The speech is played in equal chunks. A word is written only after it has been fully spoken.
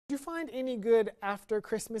Did you find any good after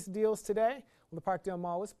Christmas deals today? Well, the Parkdale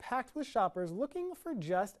Mall was packed with shoppers looking for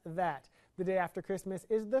just that. The day after Christmas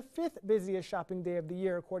is the 5th busiest shopping day of the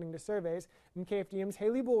year, according to surveys. And KFDM's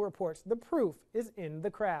Haley Bull reports the proof is in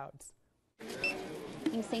the crowds.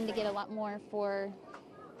 You seem to get a lot more for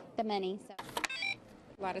the money. So.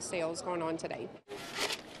 A lot of sales going on today.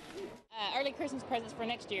 Early Christmas presents for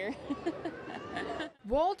next year.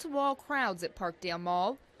 Wall-to-wall crowds at Parkdale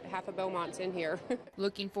Mall. Half of Beaumont's in here.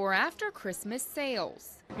 Looking for after Christmas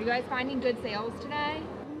sales. Are you guys finding good sales today?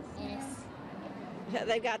 Yes.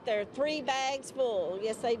 They got their 3 bags full.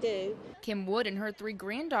 Yes, they do. Kim Wood and her 3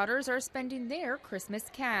 granddaughters are spending their Christmas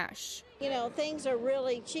cash. You know, things are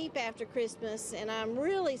really cheap after Christmas, and I'm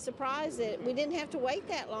really surprised that we didn't have to wait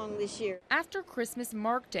that long this year. After Christmas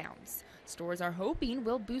markdowns, stores are hoping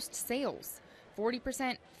will boost sales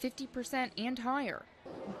 40%, 50%, and higher.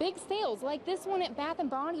 Big sales like this one at Bath &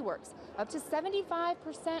 Body Works, up to 75%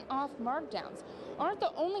 off markdowns, aren't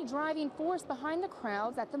the only driving force behind the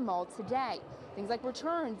crowds at the mall today. Things like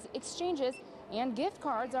returns, exchanges, and gift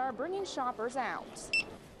cards are bringing shoppers out.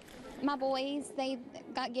 My boys, they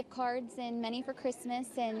got gift cards and money for Christmas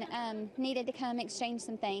and needed to come exchange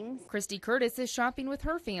some things. Christy Curtis is shopping with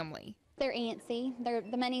her family. They're antsy.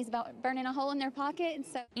 The money's about burning a hole in their pocket.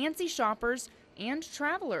 So Antsy shoppers and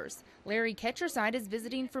travelers. Larry Ketcherside is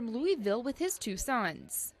visiting from Louisville with his 2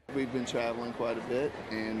 sons. We've been traveling quite a bit,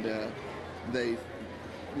 and they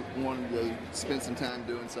wanted to spend some time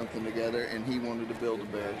doing something together, and he wanted to build a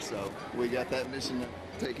bear, so we got that mission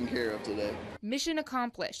taken care of today. Mission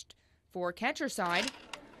accomplished for Ketcherside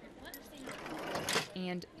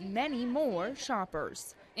and many more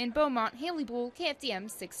shoppers. In Beaumont, Haley Bull, KFDM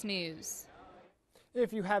 6 News.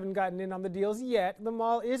 If you haven't gotten in on the deals yet, the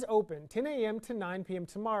mall is open 10 a.m. to 9 p.m.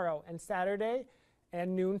 tomorrow and Saturday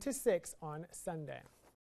and noon to 6 on Sunday.